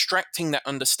 well, I'm abstracting that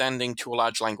understanding to a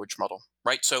large language model,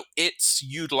 right? So it's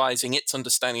utilizing its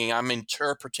understanding. I'm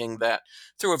interpreting that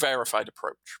through a verified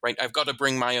approach, right? I've got to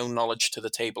bring my own knowledge to the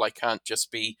table. I can't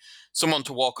just be someone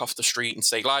to walk off the street and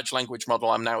say, large language model,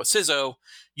 I'm now a CISO.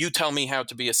 You tell me how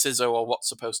to be a CISO or what's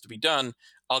supposed to be done.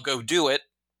 I'll go do it,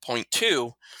 point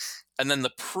 2. And then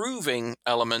the proving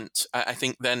element, I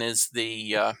think then is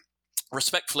the...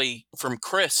 respectfully from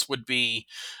Chris would be,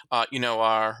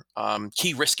 our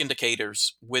key risk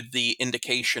indicators, with the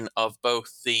indication of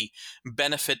both the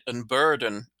benefit and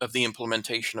burden of the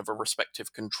implementation of a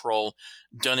respective control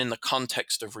done in the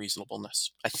context of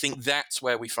reasonableness. I think that's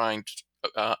where we find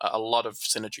a lot of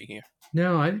synergy here.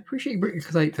 No, I appreciate it,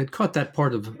 because I caught that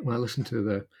part of when I listened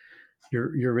to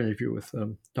your interview with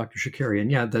Dr. Shakarian.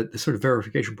 Yeah, the sort of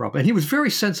verification problem, and he was very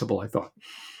sensible. I thought,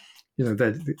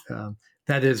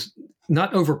 that is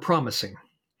not over-promising,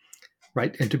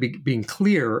 right? And to be being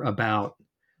clear about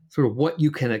sort of what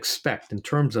you can expect in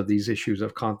terms of these issues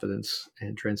of confidence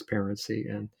and transparency,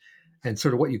 and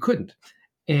sort of what you couldn't.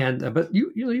 And but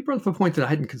you brought up a point that I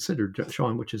hadn't considered,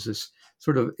 Sean, which is this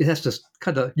sort of, it has to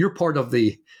kind of, you're part of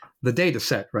the data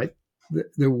set, right?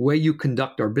 The way you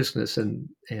conduct our business and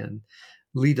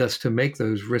lead us to make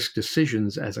those risk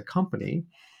decisions as a company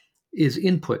is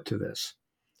input to this.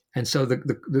 And so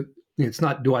it's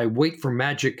not, do I wait for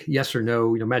magic yes or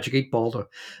no, magic 8-ball to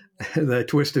the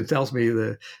twist and tells me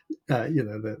the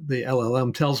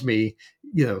LLM tells me,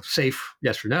 safe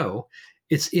yes or no.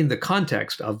 It's in the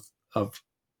context of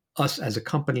us as a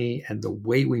company and the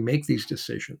way we make these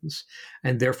decisions,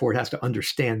 and therefore it has to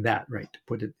understand that, right, to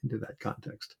put it into that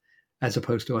context, as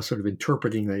opposed to us sort of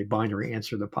interpreting a binary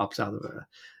answer that pops out of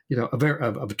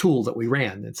a tool that we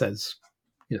ran that says,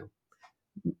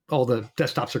 all the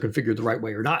desktops are configured the right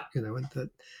way or not, and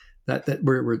that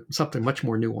we're something much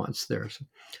more nuanced there. So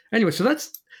anyway, so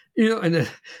that's, and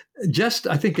just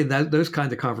I think in those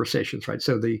kinds of conversations, right?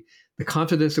 So the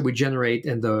confidence that we generate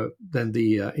and then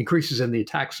the increases in the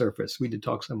attack surface. We did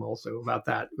talk some also about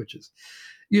that, which is,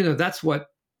 that's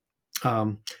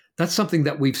that's something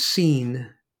that we've seen,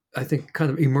 I think, kind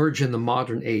of emerge in the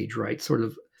modern age, right? Sort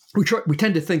of, we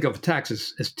tend to think of attacks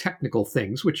as technical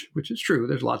things, which is true.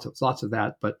 There's lots of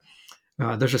that, but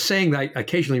there's a saying that I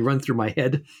occasionally run through my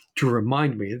head to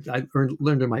remind me. I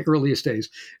learned in my earliest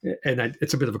days, and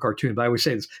it's a bit of a cartoon, but I always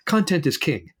say this: content is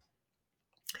king.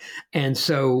 And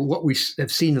so what we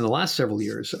have seen in the last several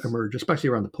years emerge, especially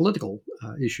around the political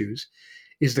issues,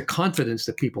 is the confidence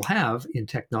that people have in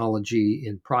technology,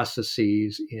 in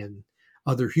processes, in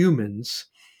other humans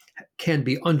can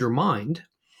be undermined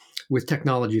with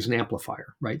technology as an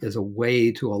amplifier, right? As a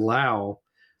way to allow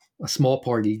a small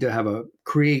party to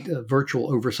create a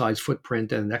virtual oversized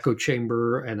footprint and an echo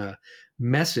chamber and a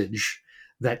message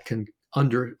that can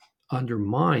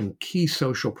undermine key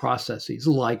social processes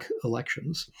like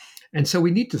elections. And so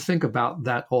we need to think about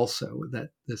that also, that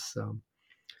this,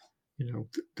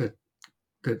 that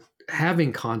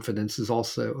having confidence is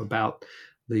also about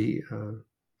the,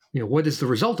 what is the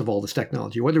result of all this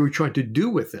technology? What are we trying to do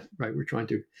with it, right? We're trying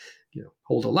to,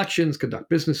 hold elections, conduct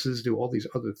businesses, do all these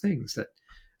other things that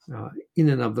in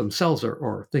and of themselves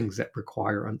are things that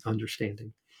require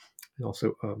understanding and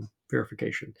also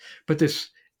verification. But this,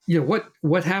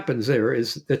 what happens there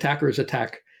is the attackers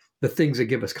attack the things that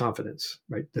give us confidence,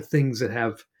 right? The things that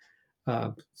have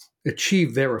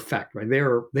achieved their effect, right?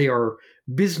 They are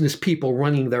business people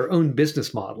running their own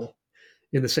business model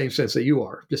in the same sense that you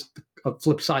are, just a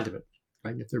flip side of it,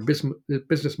 right? If their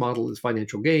business model is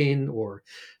financial gain or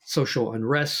social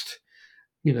unrest,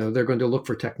 they're going to look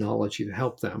for technology to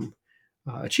help them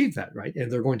achieve that, right?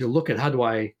 And they're going to look at, how do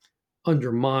I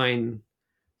undermine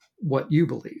what you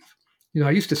believe? I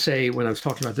used to say, when I was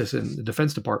talking about this in the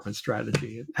Defense Department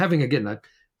strategy, I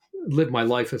lived my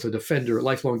life as a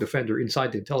lifelong defender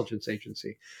inside the intelligence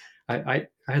agency. I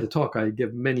had a talk I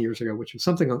gave many years ago, which was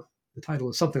the title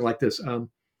is something like this: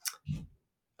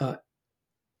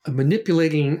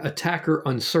 manipulating attacker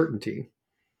uncertainty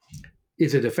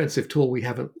is a defensive tool we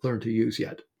haven't learned to use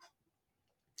yet.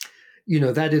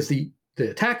 That is the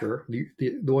attacker,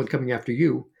 the one coming after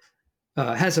you,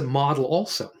 has a model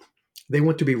also. They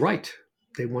want to be right.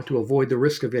 They want to avoid the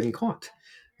risk of getting caught,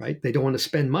 right? They don't want to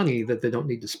spend money that they don't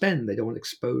need to spend. They don't want to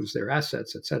expose their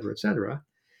assets, et cetera, et cetera.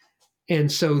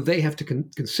 And so they have to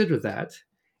consider that.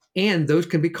 And those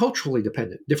can be culturally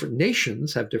dependent. Different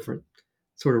nations have different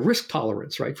sort of risk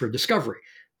tolerance, right, for discovery.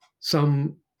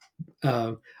 Some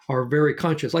are very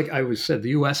conscious. Like I always said, the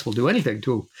U.S. will do anything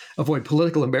to avoid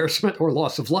political embarrassment or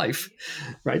loss of life,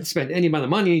 right? Spend any amount of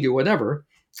money, do whatever.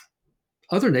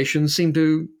 Other nations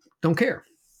don't care,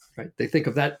 right? They think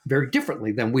of that very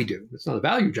differently than we do. It's not a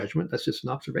value judgment. That's just an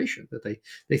observation that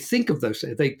they think of those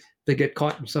things. They get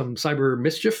caught in some cyber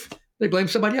mischief, they blame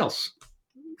somebody else,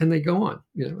 and they go on.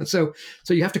 And so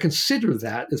you have to consider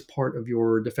that as part of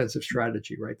your defensive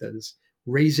strategy, right? That is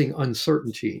raising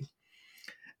uncertainty.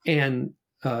 And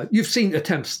you've seen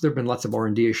attempts. There have been lots of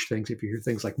R&D-ish things. If you hear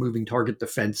things like moving target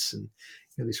defense and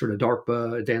these sort of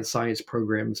DARPA advanced science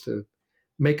programs to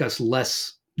make us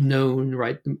less known,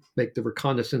 right? Make the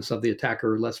reconnaissance of the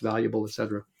attacker less valuable, et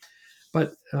cetera.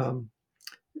 But I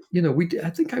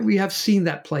think we have seen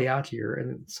that play out here,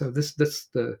 and so this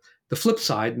the flip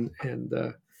side, and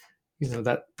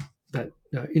that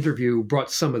interview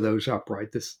brought some of those up,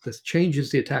 right? This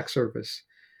changes the attack surface.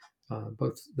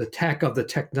 Both the attack of the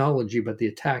technology, but the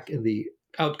attack in the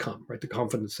outcome, right? The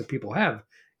confidence that people have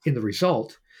in the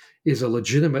result is a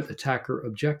legitimate attacker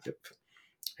objective.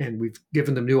 And we've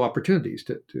given them new opportunities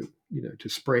to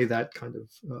spray that kind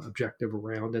of objective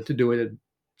around, and to do it at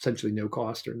essentially no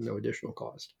cost or no additional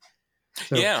cost.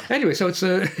 So, yeah. Anyway, so it's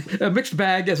a mixed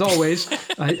bag as always.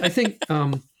 I think,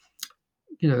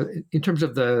 in terms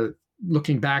of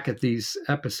looking back at these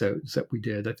episodes that we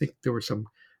did, I think there were some,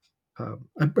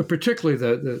 particularly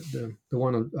the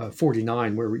one on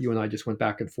 49, where you and I just went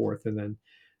back and forth, and then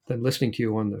listening to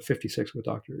you on the 56 with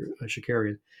Dr.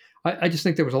 Shakarian. I just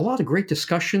think there was a lot of great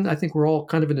discussion. I think we're all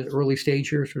kind of in an early stage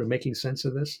here, sort of making sense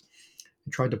of this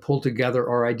and trying to pull together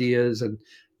our ideas. And,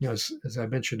 as I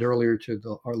mentioned earlier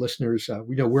to our listeners,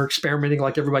 we're experimenting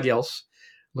like everybody else,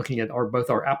 looking at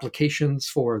both our applications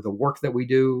for the work that we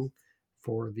do,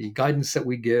 for the guidance that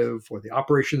we give, for the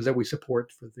operations that we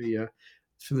support for the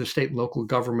state and local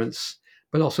governments,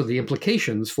 but also the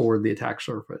implications for the attack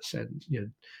surface. And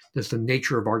does the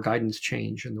nature of our guidance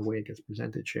change and the way it gets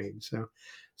presented change?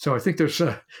 So I think there's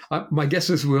my guess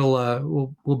is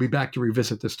we'll be back to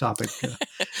revisit this topic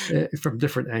from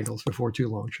different angles before too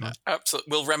long, Sean. Absolutely,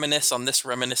 we'll reminisce on this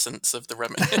reminiscence of the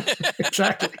reminiscence.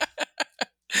 Exactly.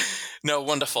 No,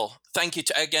 wonderful. Thank you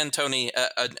again, Tony.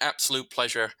 An absolute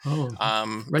pleasure.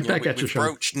 Right back at you, Sean. We've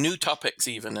broached new topics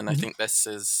even, and I think this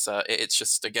is, it's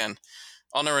just, again,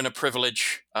 honor and a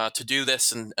privilege to do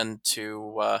this and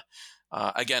to,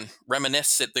 again,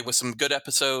 reminisce. There were some good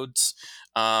episodes.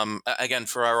 Again,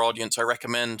 for our audience, I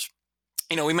recommend,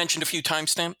 we mentioned a few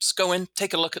timestamps. Go in,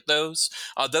 take a look at those.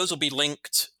 Those will be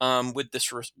linked with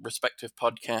this respective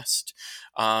podcast.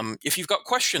 If you've got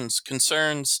questions,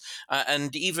 concerns,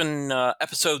 and even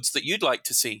episodes that you'd like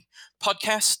to see,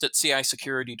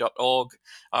 podcast@cisecurity.org.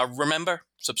 Remember,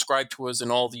 subscribe to us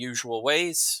in all the usual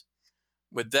ways.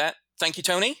 With that, thank you,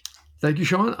 Tony. Thank you,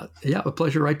 Sean. Yeah, a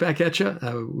pleasure. Right back at you.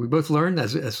 We both learned,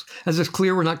 as it's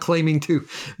clear, we're not claiming to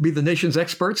be the nation's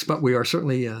experts, but we are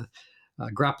certainly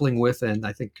grappling with and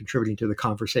I think contributing to the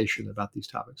conversation about these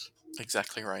topics.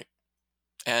 Exactly right.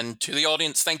 And to the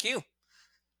audience, thank you.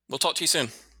 We'll talk to you soon.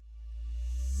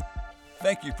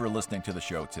 Thank you for listening to the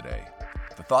show today.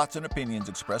 The thoughts and opinions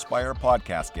expressed by our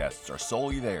podcast guests are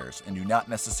solely theirs and do not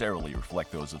necessarily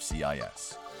reflect those of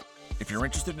CIS. If you're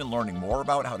interested in learning more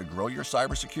about how to grow your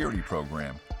cybersecurity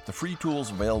program, the free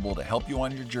tools available to help you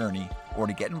on your journey, or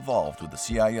to get involved with the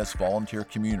CIS volunteer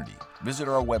community, visit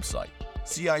our website,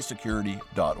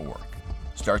 cisecurity.org.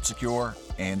 Start secure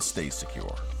and stay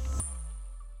secure.